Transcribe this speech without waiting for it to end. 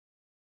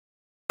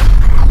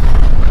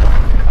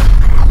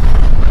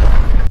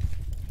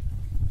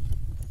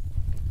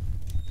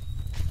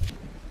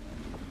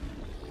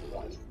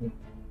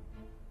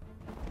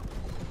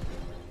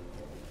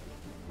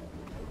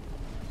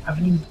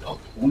you not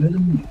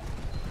one?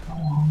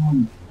 Come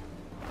on.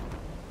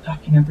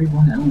 Attacking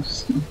everyone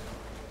else.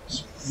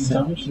 The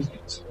damage is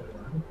getting spread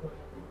around.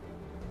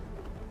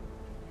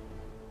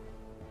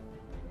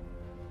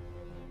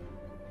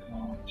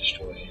 Come on,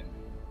 destroy him.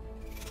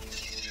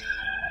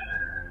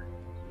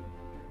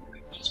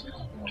 Just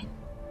come on.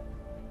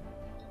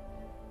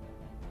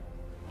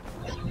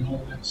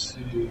 Now let's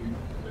see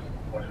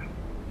where.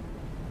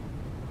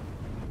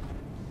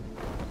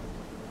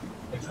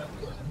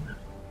 Exactly.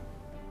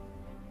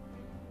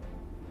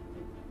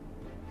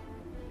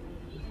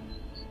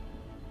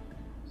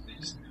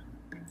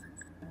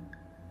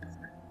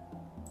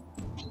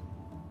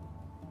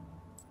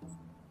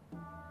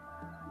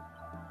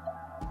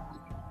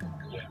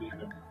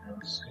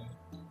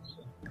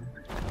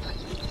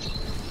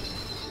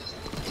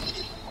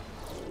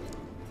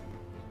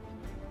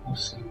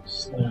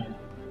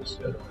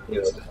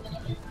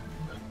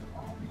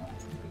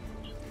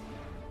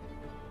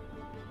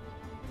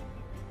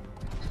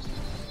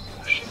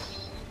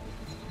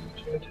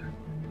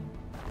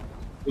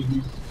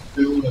 You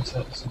build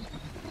attacks and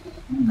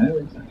No,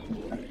 it's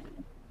actually right.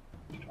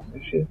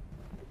 Strong shit.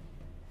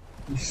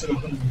 he's so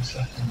 100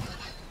 seconds.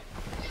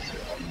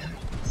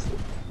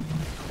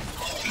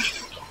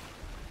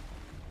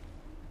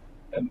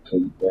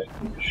 Complete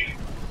wreckage.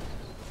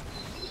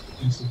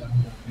 Use the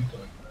damage on you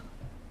going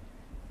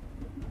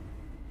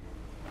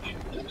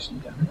Should do some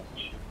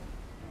damage.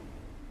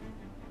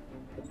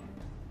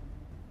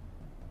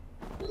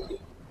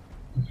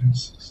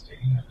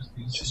 116.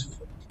 He's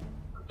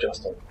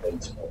Just on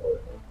fence or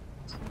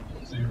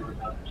 0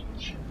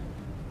 damage.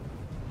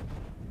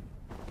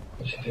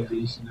 I should have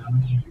decent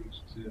damage if you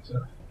used to do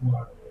that.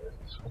 Wow,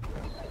 this one.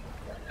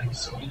 And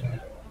so, yeah.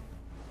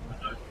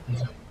 I know,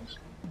 he's up this.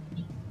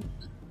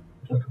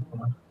 Look at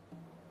one.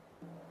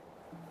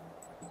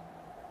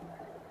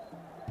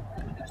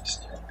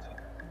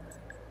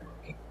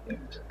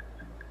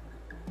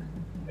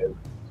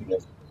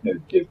 No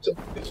gives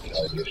up this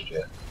guy just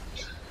yet.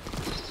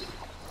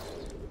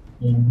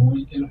 You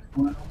might get a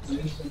final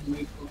place and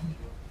wait for him.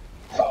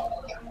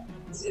 Oh,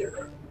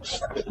 0.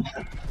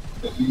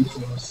 But these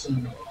are so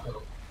not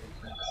helpful.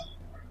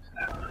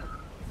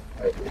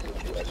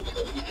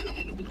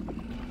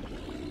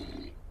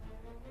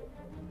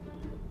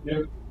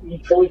 You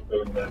probably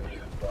bone damage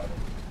as well.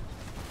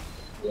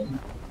 Yeah.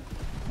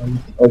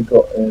 I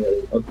got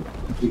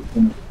complete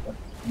one of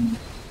the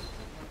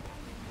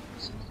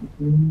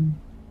 63.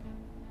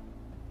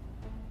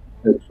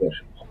 Hopefully I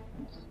should pop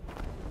this.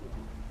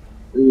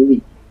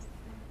 Ooh.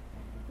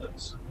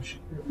 That's we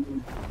should be able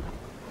to.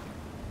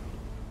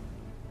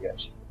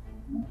 Yes.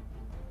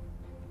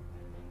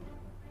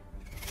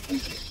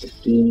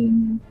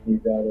 15,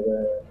 he's out of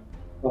there.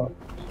 Oh.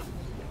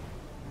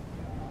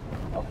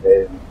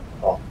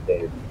 Off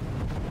him.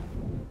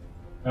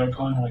 I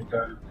kind of like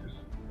go because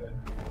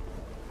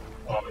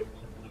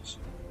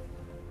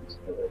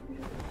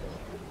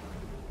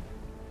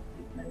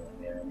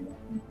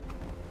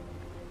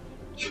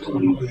it's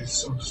probably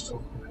so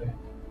stuck with it.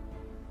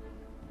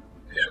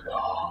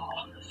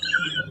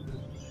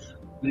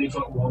 Leave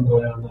that one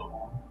guy on that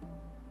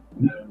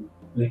one.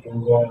 Leave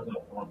one guy on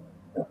that one.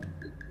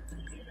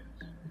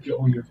 Get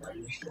all your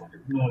range from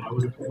it. No, I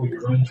would have put all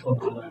your range from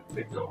that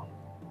big guy.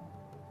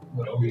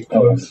 But all your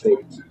close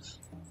fighters.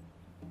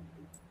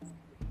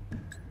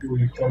 All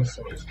your close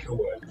fighters kill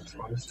whatever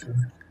tries to.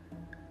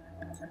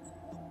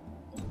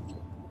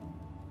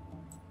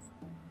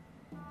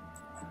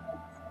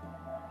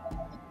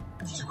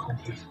 It's a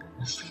complicated.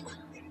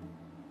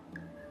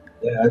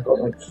 Yeah, I got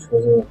like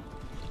 4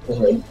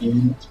 or 8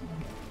 units.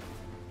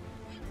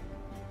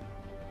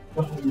 I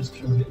always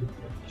killed it in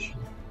range.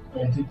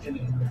 I did kill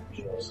it in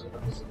range also.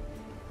 That was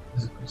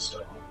a good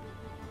start.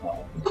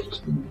 Oh,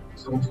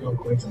 Someone's got a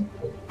great on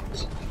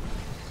the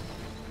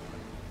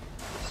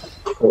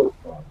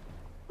 45.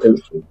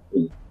 Hopefully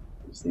he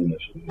is the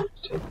initial unit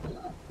to take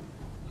that.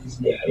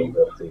 Yeah, he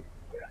will do.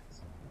 Yeah,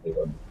 he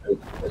won't.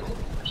 Hopefully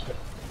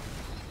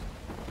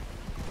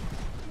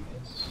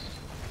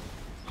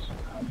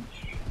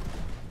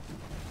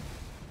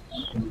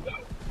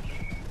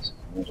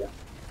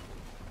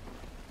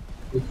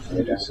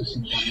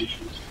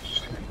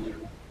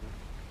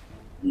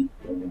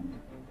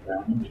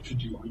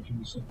Should you want to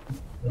do something?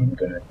 I'm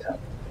going to tap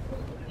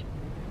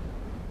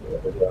the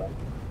other guy.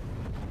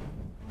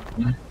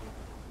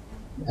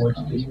 What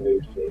did he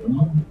move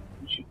in?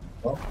 He should be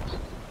blocked.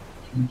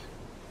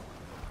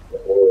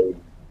 Oh,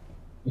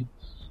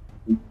 it's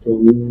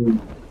Peru.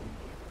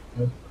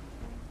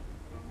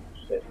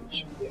 Said he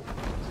should be able to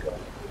go.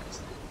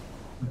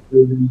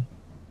 Really?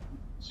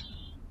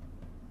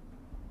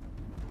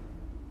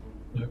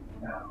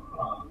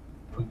 Now,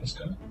 Put this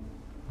guy? oh,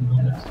 no.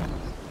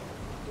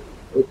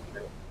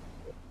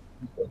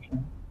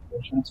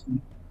 Chance for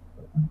me.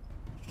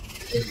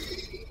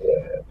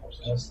 Yeah,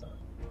 That's that.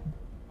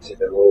 see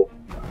they're all.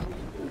 Yeah,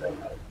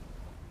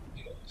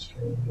 let's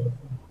try and do it.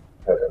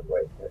 Oh, no,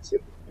 wait, let's see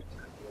if we can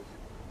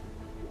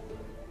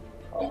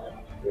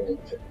we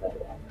need to know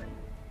that.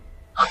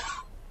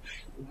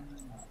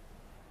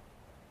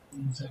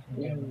 second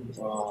again.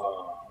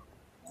 Oh,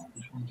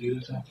 Which one do you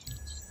attack?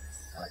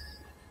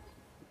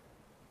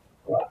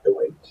 I'll have to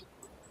wait.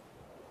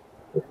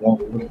 But long,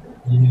 wouldn't it?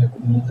 Yeah,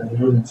 but you need to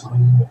know the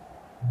time.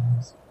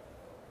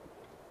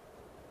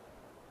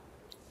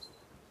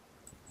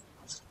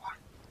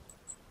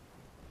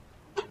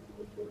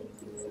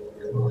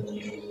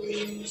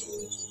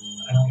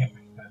 I don't get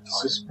that.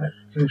 Suspect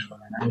fish from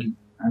an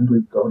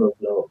angry god of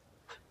love.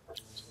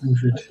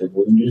 100 Like the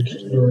wounded king.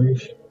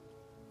 regeneration.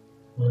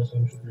 Minus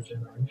 100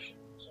 regeneration.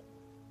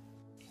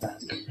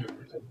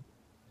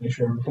 You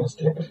sure everything's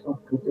What ticked? the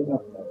fuck could be that?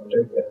 I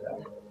don't get that.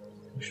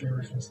 You sure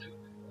everything's ticked?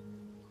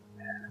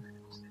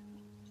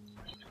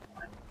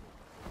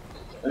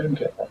 I don't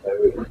get that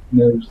though. It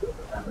knows that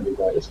the family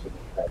right is going to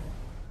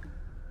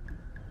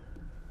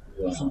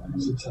pay.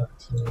 Something's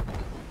attacked.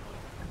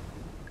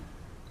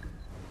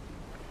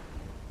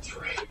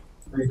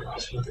 Three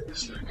guys, look at this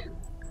stack.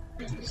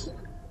 Look at this.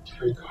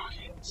 3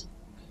 guardians.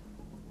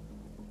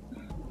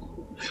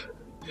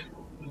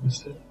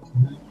 Mistake.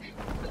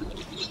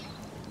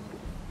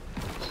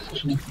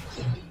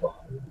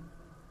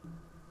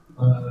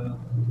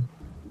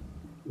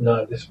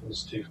 No, this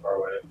one's too far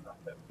away.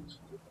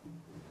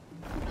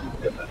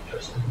 Get that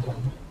just in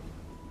time.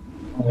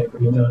 I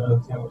really don't know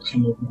the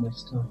outcome of my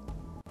stuff.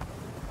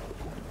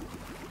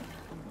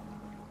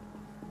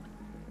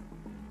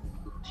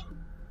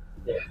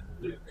 Yeah,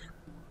 Luke.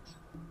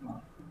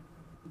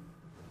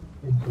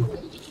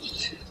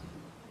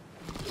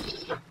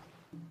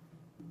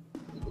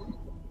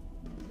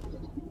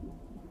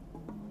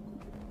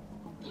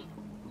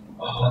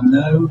 Oh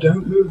no,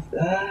 don't move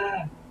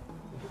there!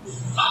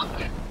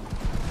 Fuck!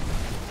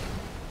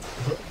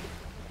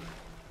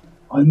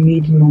 I'm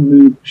needing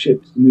my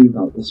ships to move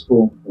out the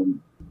spawn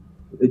point,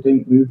 but they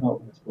don't move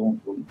out the spawn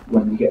point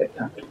when they get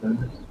attacked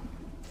first.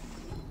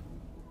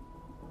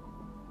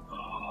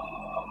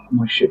 Oh,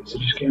 my ships are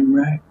just getting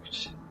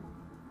wrecked.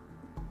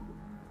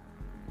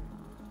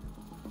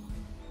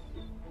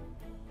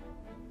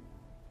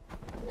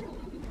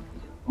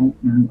 Oh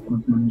no,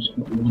 I've managed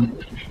to get one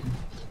extra ship.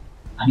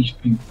 And he's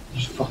been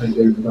just fired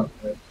over that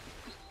way.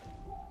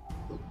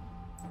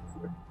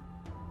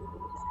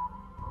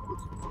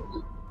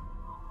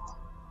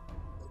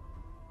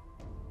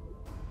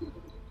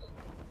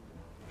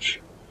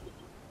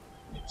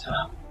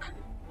 Attack.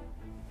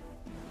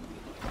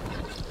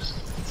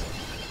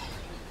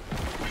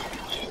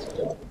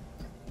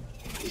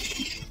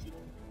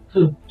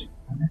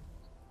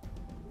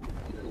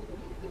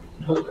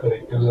 Hopefully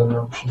it gives an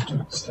option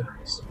to extend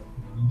some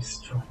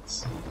least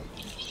shots.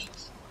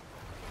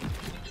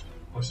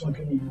 What's not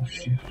getting enough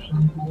shifts?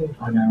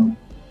 I know.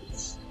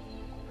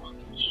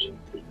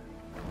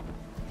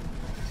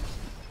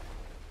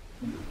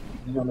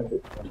 None of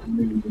it's like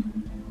moving.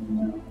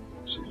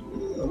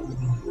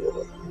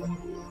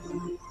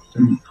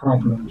 Some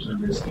problems with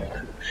this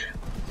game.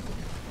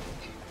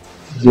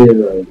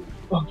 0.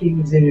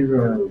 Fucking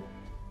 0.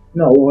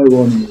 Not what I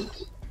wanted,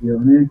 to be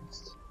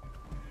honest.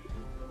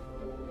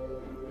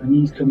 And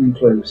he's coming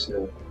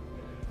closer.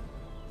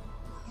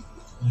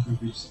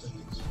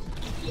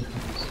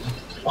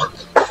 What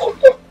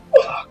the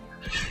fuck?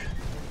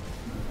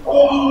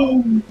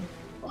 Oh!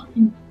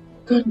 Fucking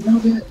good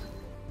nugget.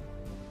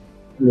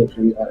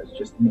 Literally, that is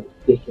just the most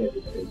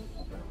dickheaded thing.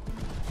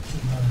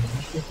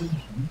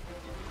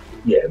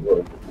 Yeah,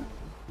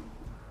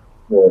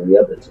 well, the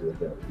other two are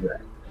going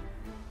wrecked.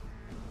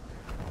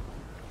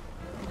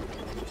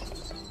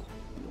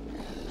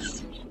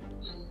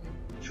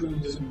 Surely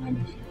it doesn't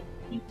matter if you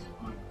need to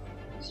find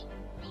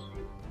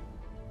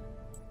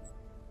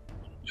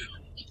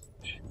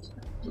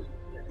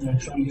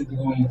try and get the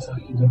guy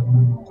attacking the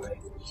wrong way.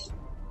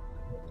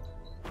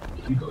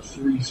 You've got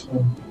 3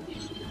 spawn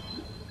points.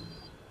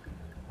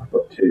 I've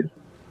got 2.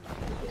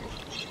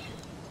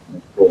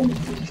 And 4 in the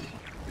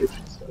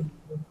kitchen, so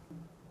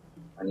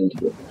I need to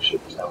get my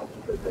ships out,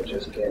 but they're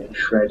just getting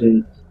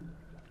shredded.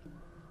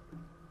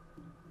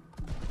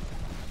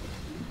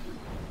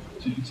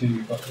 2,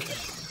 you've got the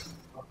best.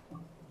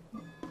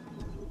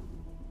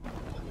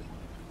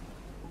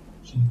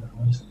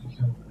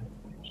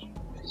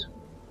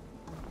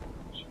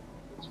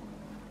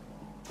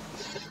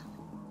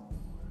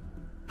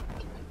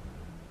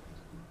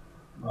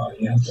 Oh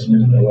yeah, I'm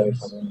moving away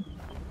from him.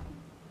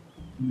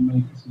 You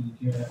make it so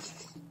you get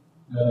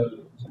so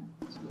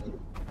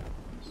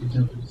you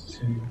jump into 2.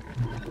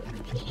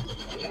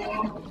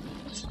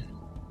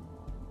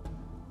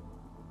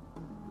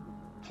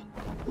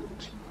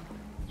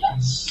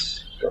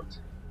 Yes! Got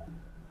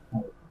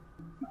it.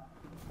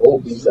 Oh,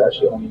 he's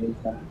actually on the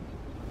attack.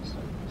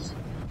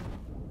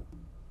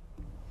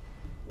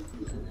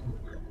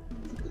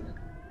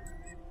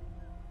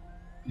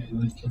 Yeah,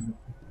 like him.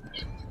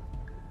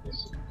 Yes.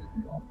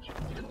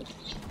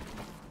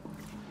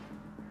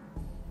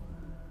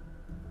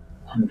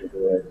 100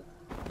 away.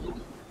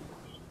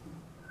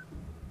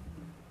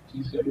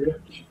 He's got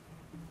rich.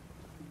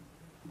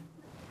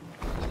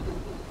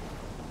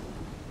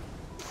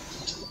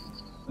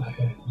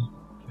 Okay.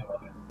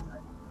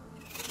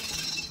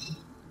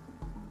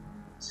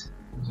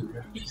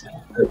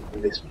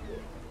 Hopefully this will do.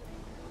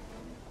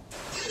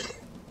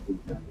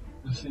 The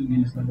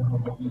thing is, no matter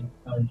what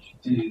damage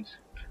you did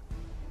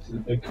to the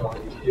big guy,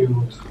 he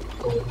healed.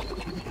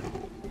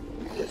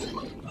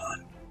 Difficult man.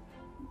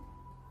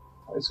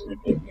 I was going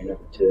to take me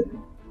another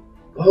turn.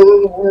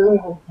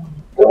 Oh!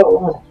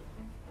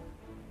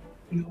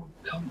 You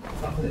come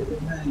about it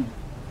with me.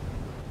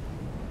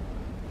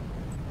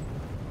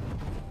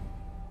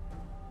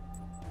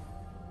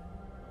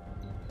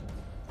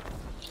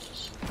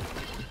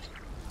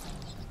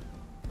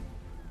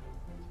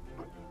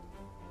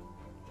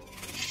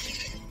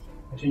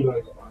 I do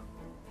like that.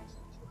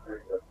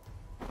 Very good.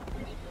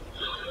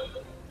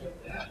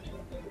 Yeah,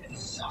 it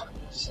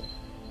sucks.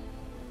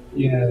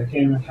 Yeah, the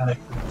game mechanic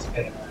for this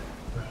game,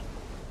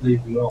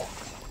 leave them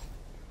off.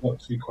 What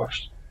to be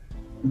questioned.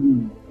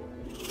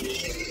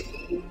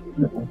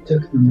 Look, I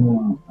took them all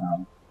out now.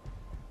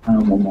 And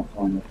I'm on my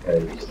final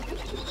phase.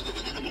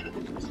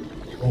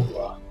 All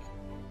that.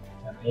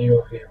 And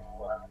you're here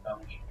all that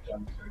damage you've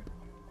done to it.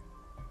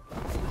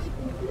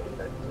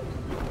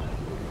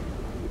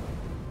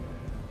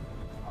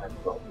 I've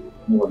got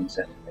one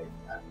set of things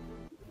now.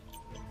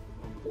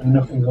 And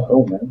nothing got.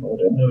 Oh no, well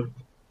done. No.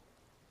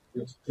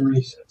 It's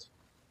 3 sets.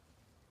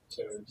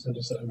 So instead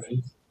of set of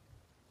 8.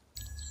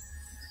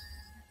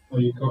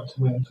 Well, you've got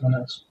to wait until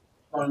next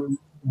time.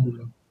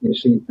 You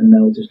see, and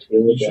they'll just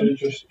heal You should again. have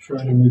just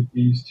tried to move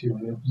these two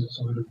on the opposite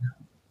side of you.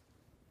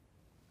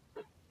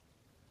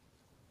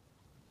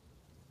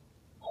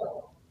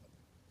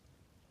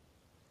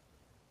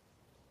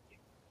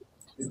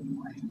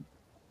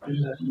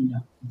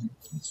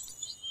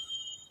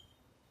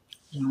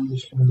 I'm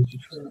just going to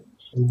try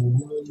some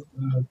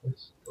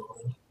this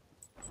guy.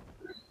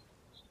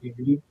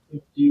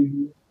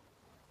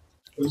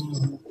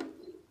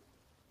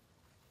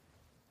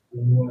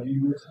 Why are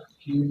you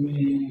attacking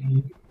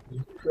me?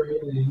 You're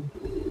crazy.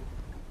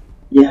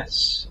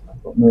 Yes,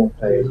 I've got more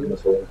players in the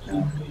board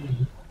now.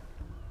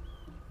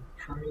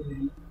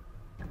 Crazy.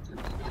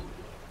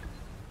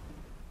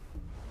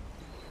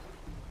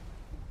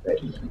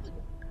 Ready.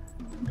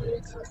 I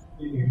attack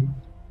you,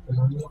 but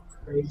I'm not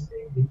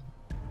crazy.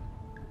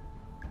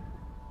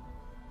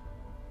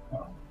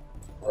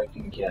 I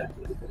can get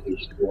at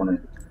least one of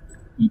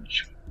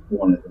each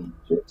one of them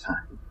to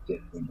attack a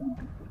different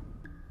one.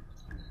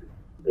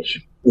 They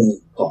should all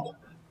pop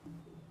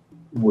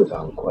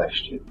without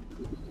question.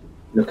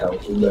 Look how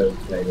low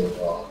they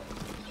all are.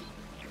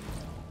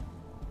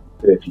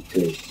 32,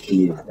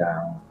 he is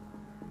down.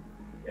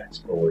 Yes,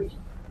 boy.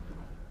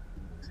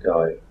 This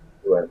guy,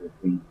 whoever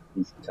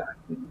he's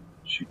attacking,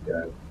 should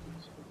go.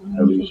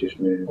 Oh, he's just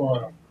moved.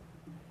 Wow.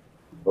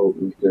 Oh,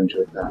 he's going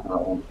to attack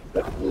that one.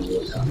 That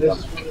will attack that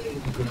one.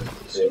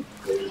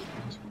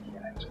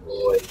 Yes,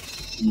 boy.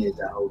 He is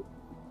out.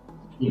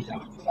 He's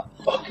out for that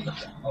fucking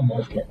attack. I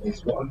might get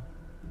this one.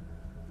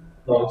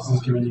 Right, this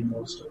is giving you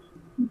more stuff.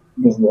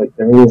 There's like,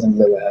 they're always in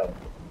lower health.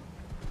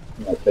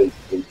 Like,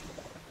 basically,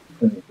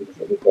 the only things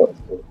that they've got is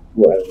for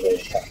whatever they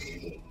attack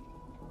with.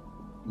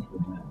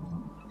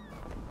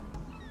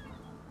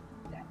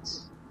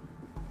 Yes.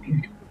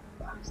 Beautiful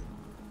bastard.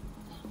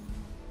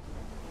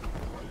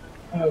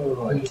 Oh,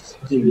 right.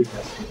 Dude,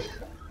 that's good.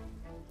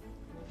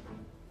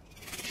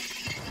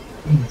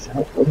 He's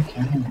out for the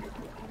cannon.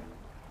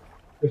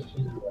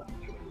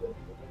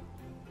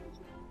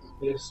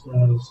 This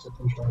man is stuck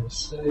and trying to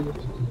save,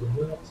 doing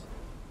that.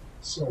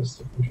 This one's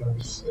stuck and trying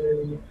to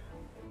save.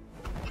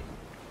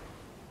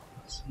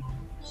 That's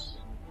nice.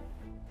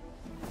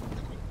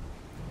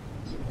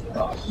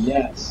 Oh,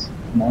 yes.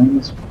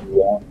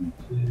 -1.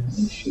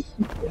 He should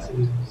be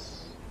dead.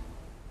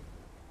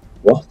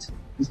 What?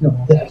 He's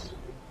not dead.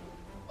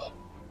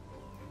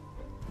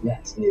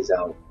 Yes, he is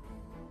out.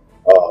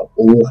 Oh,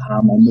 all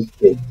ham on the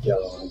big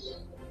guy.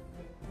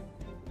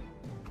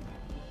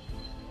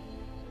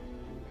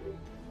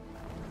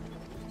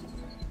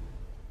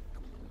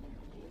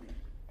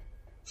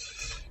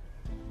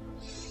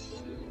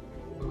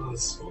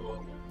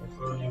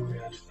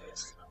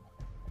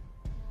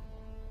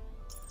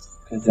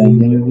 Because I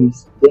know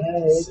he's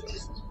dead.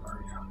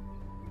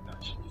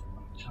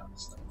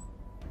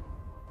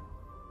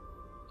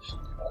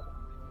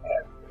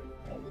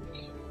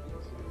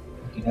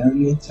 You can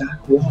only attack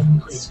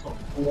once.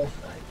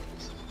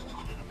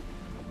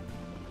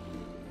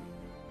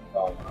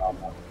 Oh, I'm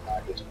not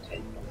just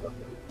taking a look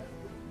at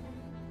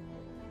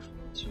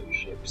 2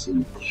 ships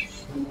each.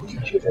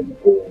 Each of them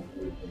all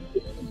moving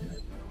differently.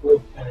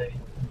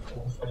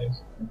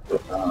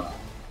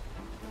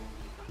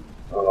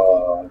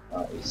 Oh,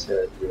 that is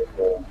so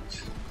beautiful.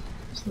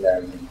 Just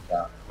knowing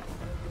that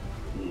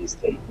he is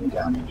taking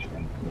damage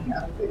makes me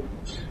happy.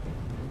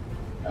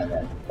 And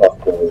then,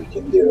 fuck all we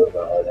can do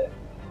about it.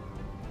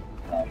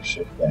 I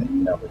should get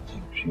another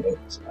 2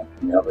 ships, and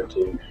another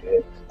 2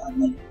 ships,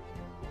 and then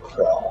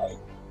cry.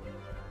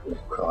 We'll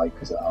cry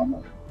because of how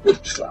much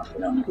good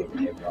slapping I'm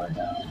giving it right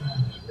now.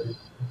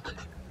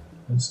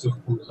 And stuff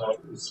comes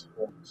out with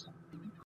sports.